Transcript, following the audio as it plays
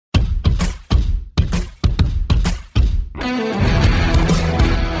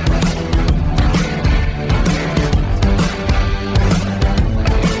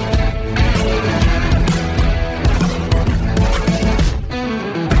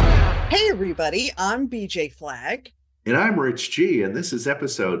Hey, everybody, I'm BJ Flagg. And I'm Rich G, and this is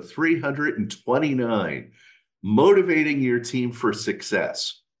episode 329, Motivating Your Team for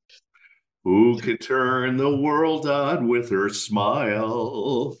Success. Who can turn the world on with her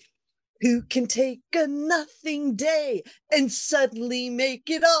smile? Who can take a nothing day and suddenly make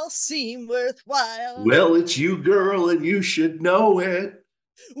it all seem worthwhile? Well, it's you, girl, and you should know it.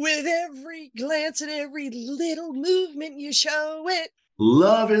 With every glance and every little movement, you show it.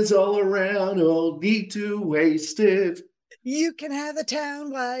 Love is all around, no need to waste it. You can have the town,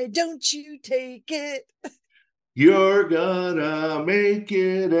 why don't you take it? You're gonna make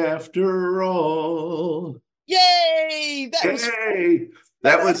it after all. Yay! That was Hey,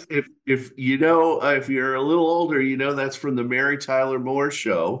 that was if you're a little older, that's from the Mary Tyler Moore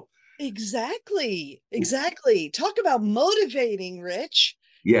Show. exactly. Talk about motivating, Rich.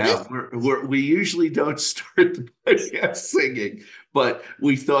 Yeah, This, we usually don't start the podcast singing, but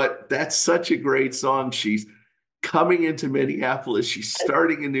we thought that's such a great song. She's coming into Minneapolis, she's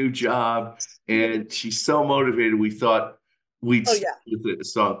starting a new job, and she's so motivated. We thought we'd oh, start yeah. with the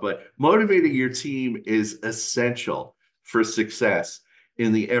song, but motivating your team is essential for success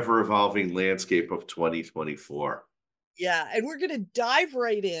in the ever-evolving landscape of 2024. Yeah, and we're going to dive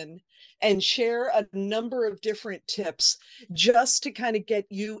right in and share a number of different tips just to kind of get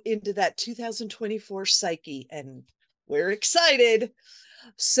you into that 2024 psyche. And we're excited.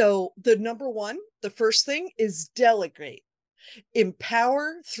 So, the number one, the first thing is delegate,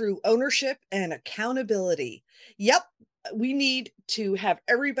 empower through ownership and accountability. Yep, we need to have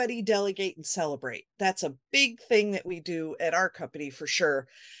everybody delegate and celebrate. That's a big thing that we do at our company for sure.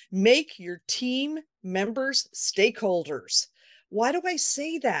 Make your team members stakeholders. Why do I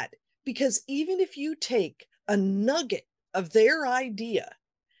say that? Because even if you take a nugget of their idea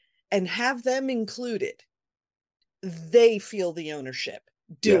and have them included, they feel the ownership.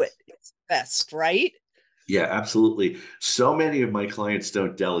 Do it. Yes. It's best, right? Yeah, absolutely. So many of my clients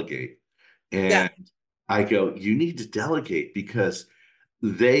don't delegate. Yeah. And I go, you need to delegate because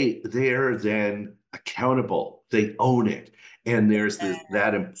they're then accountable. They own it. And there's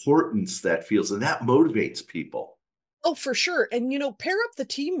that importance that feels, and that motivates people. Oh, for sure. And, pair up the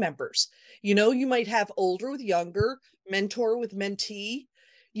team members. You might have older with younger, mentor with mentee,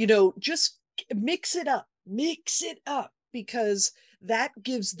 just mix it up because that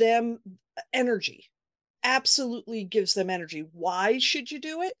gives them energy, absolutely gives them energy. Why should you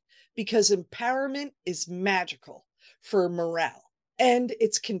do it? Because empowerment is magical for morale and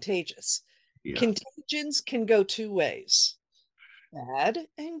it's contagious. Yeah. Contagions can go two ways, bad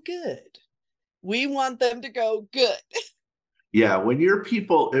and good. We want them to go good. Yeah. When your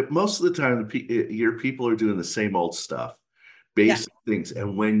people, most of the time, your people are doing the same old stuff, Yeah. basic things.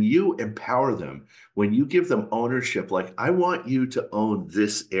 And when you empower them, when you give them ownership, like, I want you to own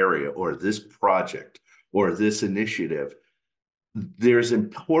this area or this project or this initiative, there's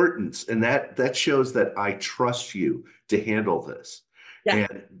importance, and that shows that I trust you to handle this. Yeah.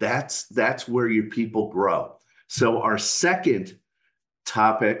 And that's where your people grow. So our second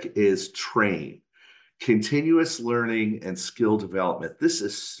topic is train, continuous learning and skill development. This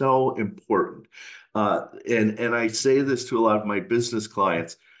is so important. And I say this to a lot of my business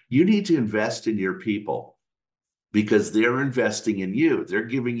clients. You need to invest in your people because they're investing in you. They're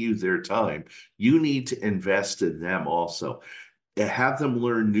giving you their time. You need to invest in them also. Have them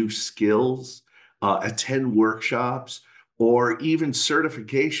learn new skills, attend workshops, or even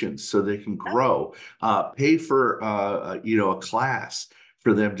certifications so they can grow. Pay for a class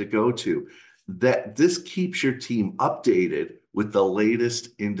for them to go to. That this keeps your team updated with the latest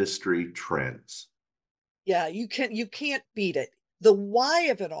industry trends. Yeah, you can't beat it. The why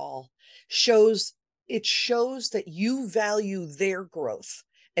of it all shows it shows that you value their growth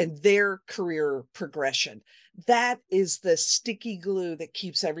and their career progression. That is the sticky glue that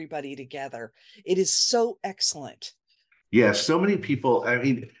keeps everybody together. It is so excellent. Yeah, so many people, I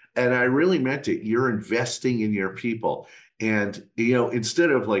mean, and I really meant it. You're investing in your people. And,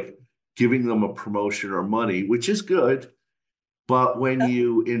 instead of like giving them a promotion or money, which is good, but when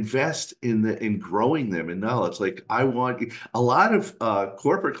you invest in growing them in knowledge, like, I want you, a lot of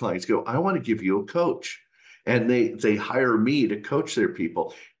corporate clients go, I want to give you a coach. And they hire me to coach their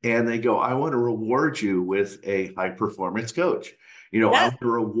people. And they go, I want to reward you with a high performance coach. I Yes. want to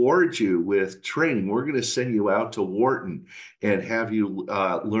reward you with training. We're going to send you out to Wharton and have you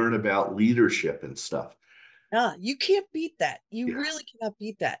learn about leadership and stuff. You can't beat that. You Yeah. really cannot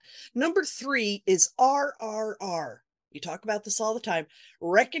beat that. Number three is RRR. You talk about this all the time.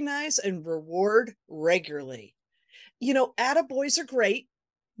 Recognize and reward regularly. Attaboys are great,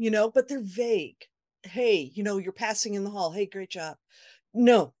 but they're vague. Hey, you're passing in the hall. Hey, great job.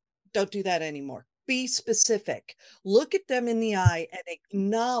 No, Don't do that anymore. Be specific. Look at them in the eye and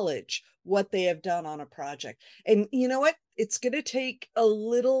acknowledge what they have done on a project. And you know what? It's going to take a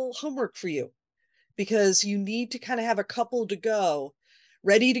little homework for you, because you need to kind of have a couple to go,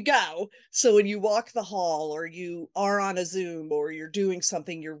 ready to go. So when you walk the hall, or you are on a Zoom, or you're doing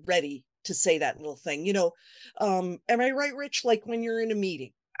something, you're ready to say that little thing. Am I right, Rich? Like when you're in a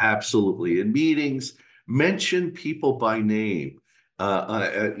meeting. Absolutely. In meetings, mention people by name,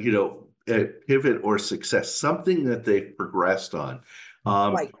 pivot or success, something that they've progressed on.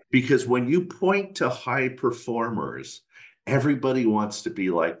 Right. Because when you point to high performers, everybody wants to be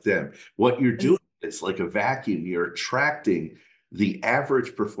like them. What you're And doing is like a vacuum. You're attracting the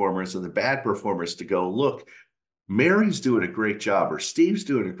average performers and the bad performers to go, look, Mary's doing a great job, or Steve's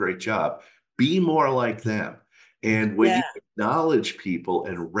doing a great job. Be more like them. And when you yeah, acknowledge people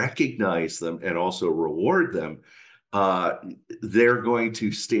and recognize them and also reward them, uh, they're going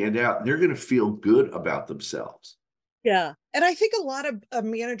to stand out. They're going to feel good about themselves. yeah. And I think a lot of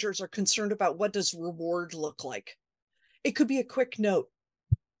managers are concerned about, what does reward look like? It could be a quick note.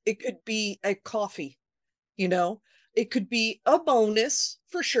 It could be a coffee, you know, it could be a bonus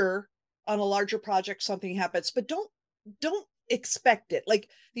for sure. On a larger project, something happens, but don't expect it. Like,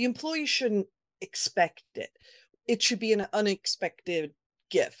 the employee shouldn't expect it. It should be an unexpected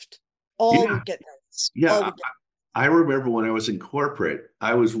gift. All Yeah. would get nice. All Yeah. would get. I remember when I was in corporate,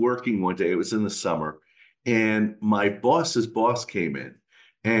 I was working one day, it was in the summer, and my boss's boss came in,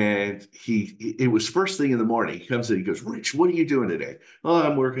 and it was first thing in the morning. He comes in, he goes, Rich, what are you doing today? Oh,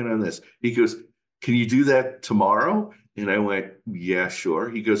 I'm working on this. He goes, can you do that tomorrow? And I went, yeah, sure.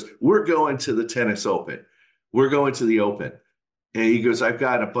 He goes, we're going to the tennis open. We're going to the open. And he goes, I've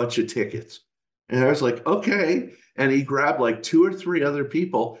got a bunch of tickets. And I was like, okay. And he grabbed like two or three other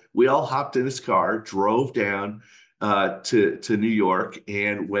people. We all hopped in his car, drove down to New York,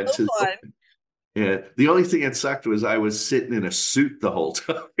 and went So to the. fun. And the only thing that sucked was I was sitting in a suit the whole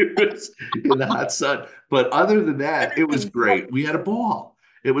time. It was in the hot sun. But other than that, it was Everyone. great. We had a ball.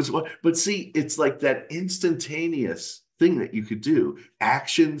 It was, but see, it's like that instantaneous thing that you could do.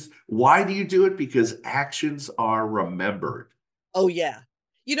 Actions. Why do you do it? Because actions are remembered. Oh yeah.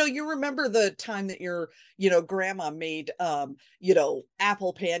 You remember the time that your, grandma made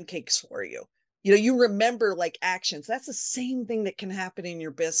apple pancakes for you. You remember, like, actions. That's the same thing that can happen in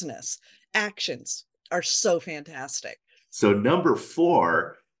your business. Actions are so fantastic. So number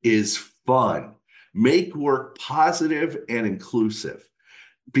four is fun. Make work positive and inclusive.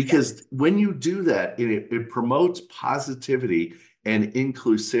 Yes. Because when you do that, it promotes positivity and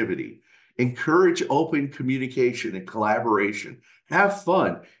inclusivity. Encourage open communication and collaboration. Have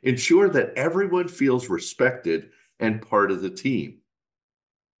fun. Ensure that everyone feels respected and part of the team.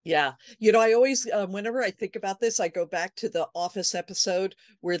 Yeah. I always, whenever I think about this, I go back to the Office episode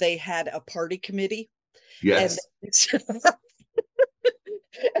where they had a party committee, and Yes.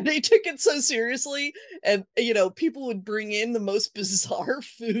 and they took it so seriously. And people would bring in the most bizarre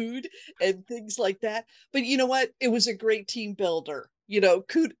food and things like that, but you know what, it was a great team builder.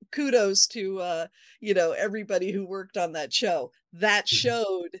 Kudos to everybody who worked on that show. That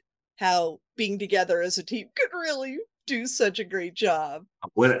showed how being together as a team could really do such a great job.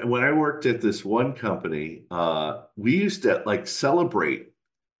 When I worked at this one company, we used to like celebrate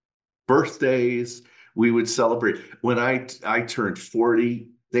birthdays. We would celebrate. When I turned 40,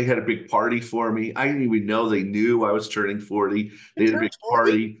 they had a big party for me. I didn't even know they knew I was turning 40. You They had a big turned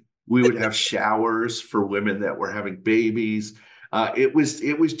 40. party. We would have showers for women that were having babies. It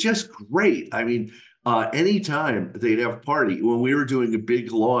was just great. I mean, anytime they'd have a party, when we were doing a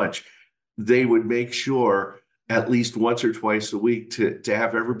big launch, they would make sure at least once or twice a week to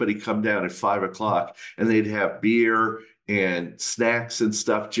have everybody come down at 5 o'clock, and they'd have beer and snacks and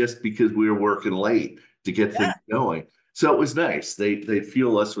stuff just because we were working late to get things Yeah. going. So it was nice. They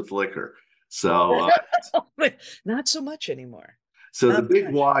fuel us with liquor. So Not so much anymore. so the Not so big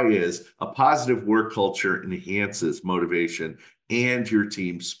much. why is a positive work culture enhances motivation and your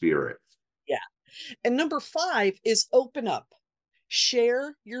team spirit. Yeah. And number 5 is open up.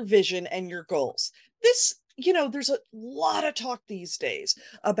 Share your vision and your goals. There's a lot of talk these days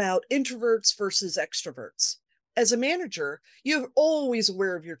about introverts versus extroverts. As a manager, you're always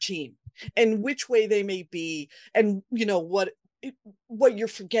aware of your team and which way they may be. And what you're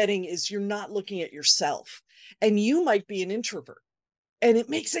forgetting is you're not looking at yourself. And you might be an introvert. And it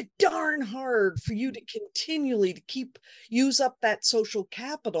makes it darn hard for you to continually to use up that social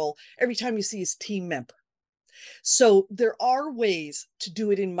capital every time you see his team member. So there are ways to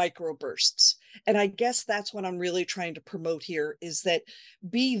do it in microbursts. And I guess that's what I'm really trying to promote here, is that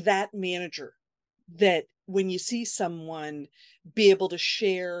be that manager that when you see someone be able to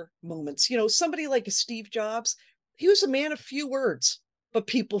share moments. Somebody like a Steve Jobs, he was a man of few words, but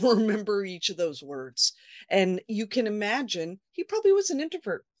people remember each of those words. And you can imagine he probably was an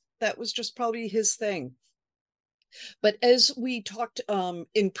introvert. That was just probably his thing. But as we talked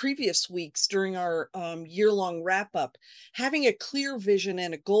in previous weeks during our year-long wrap-up, having a clear vision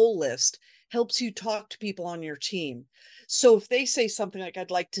and a goal list helps you talk to people on your team. So if they say something like,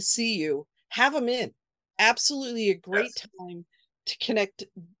 I'd like to see you, have them in. Absolutely a great time to connect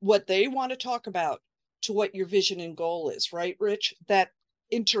what they want to talk about to what your vision and goal is, right, Rich? That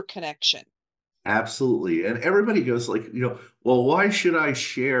interconnection. Absolutely. And everybody goes like, well, why should I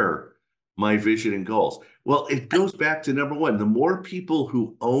share my vision and goals? Well, it goes back to number one, the more people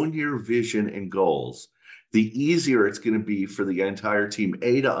who own your vision and goals, the easier it's going to be for the entire team,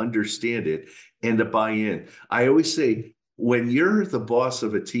 A, to understand it and to buy in. I always say, when you're the boss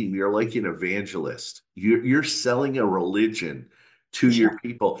of a team, you're like an evangelist. You're selling a religion to your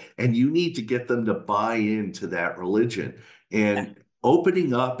people, and you need to get them to buy into that religion. And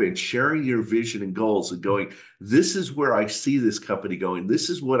opening up and sharing your vision and goals and going, this is where I see this company going. This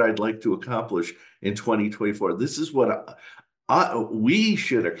is what I'd like to accomplish in 2024. This is what we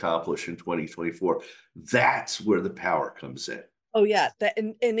should accomplish in 2024. That's where the power comes in. Oh yeah,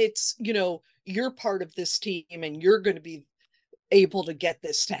 and it's, you're part of this team and you're going to be able to get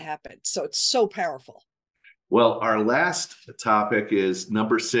this to happen. So it's so powerful. Well, our last topic is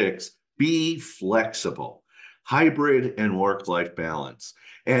number 6, be flexible. Hybrid and work-life balance.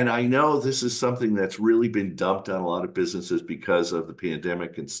 And I know this is something that's really been dumped on a lot of businesses because of the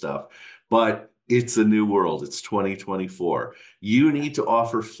pandemic and stuff, but it's a new world. It's 2024. You need to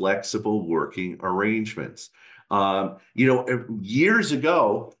offer flexible working arrangements. Years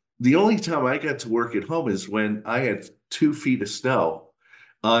ago, the only time I got to work at home is when I had 2 feet of snow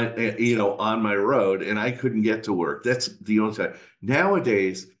on my road and I couldn't get to work. That's the only time.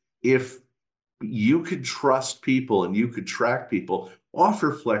 Nowadays, if you could trust people and you could track people,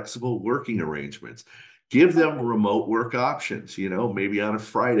 offer flexible working arrangements, give them remote work options. Maybe on a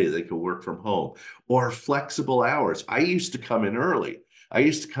Friday they could work from home, or flexible hours. I used to come in early. I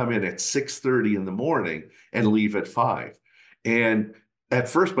used to come in at 6:30 in the morning and leave at 5. And at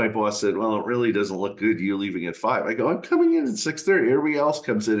first my boss said, well, it really doesn't look good you leaving at 5. I go, I'm coming in at 6:30. Everybody else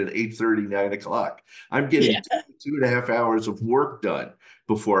comes in at 8:30, 9 o'clock. I'm getting 2.5 hours of work done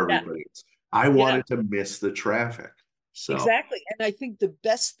before everybody else. I wanted to miss the traffic. So exactly. And I think the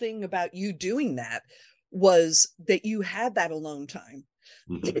best thing about you doing that was that you had that alone time.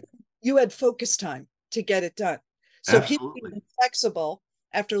 Mm-hmm. You had focus time to get it done. So people being flexible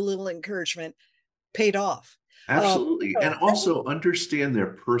after a little encouragement paid off. Absolutely. And also understand their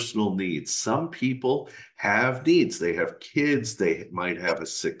personal needs. Some people have needs. They have kids. They might have a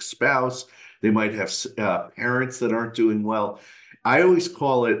sick spouse. They might have parents that aren't doing well. I always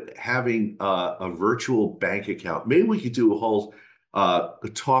call it having a virtual bank account. Maybe we could do a whole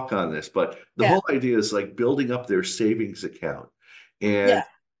talk on this, but the whole idea is like building up their savings account. And,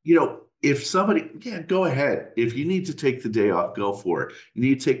 if somebody, go ahead. If you need to take the day off, go for it. You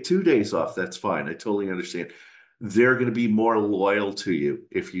need to take 2 days off, that's fine. I totally understand. They're going to be more loyal to you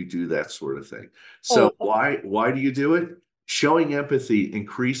if you do that sort of thing. So why do you do it? Showing empathy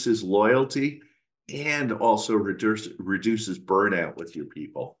increases loyalty and also reduces burnout with your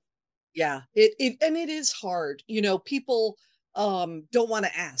people. Yeah, it is hard. People don't want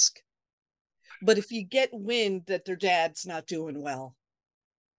to ask. But if you get wind that their dad's not doing well,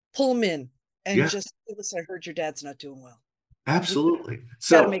 pull them in and just, listen, I heard your dad's not doing well. Absolutely.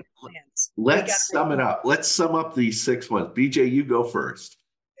 So let's sum it up. Let's sum up these 6 ones. BJ, you go first.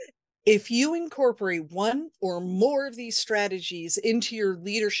 If you incorporate one or more of these strategies into your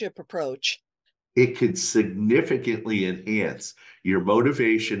leadership approach, it could significantly enhance your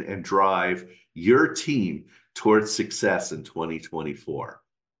motivation and drive your team towards success in 2024.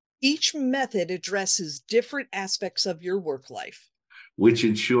 Each method addresses different aspects of your work life, which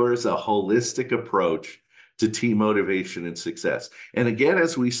ensures a holistic approach to team motivation and success. And again,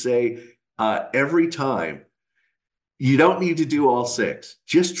 as we say every time, you don't need to do all 6.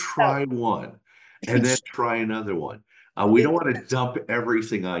 Just try one and then try another one. We don't want to dump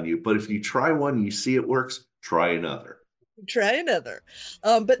everything on you, but if you try one and you see it works, try another. Try another.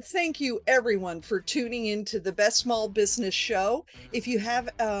 But thank you everyone for tuning into the Best Small Business Show. If you have,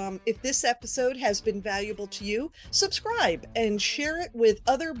 if this episode has been valuable to you, subscribe and share it with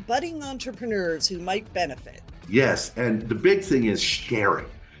other budding entrepreneurs who might benefit. Yes, and the big thing is share it.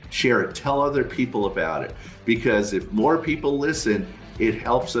 Share it. Tell other people about it, because if more people listen, it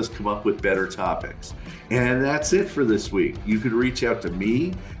helps us come up with better topics. And that's it for this week. You can reach out to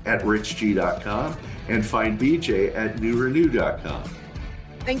me at richg.com and find BJ at newrenew.com.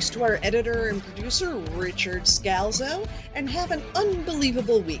 Thanks to our editor and producer, Richard Scalzo, and have an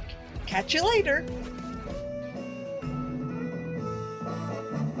unbelievable week. Catch you later.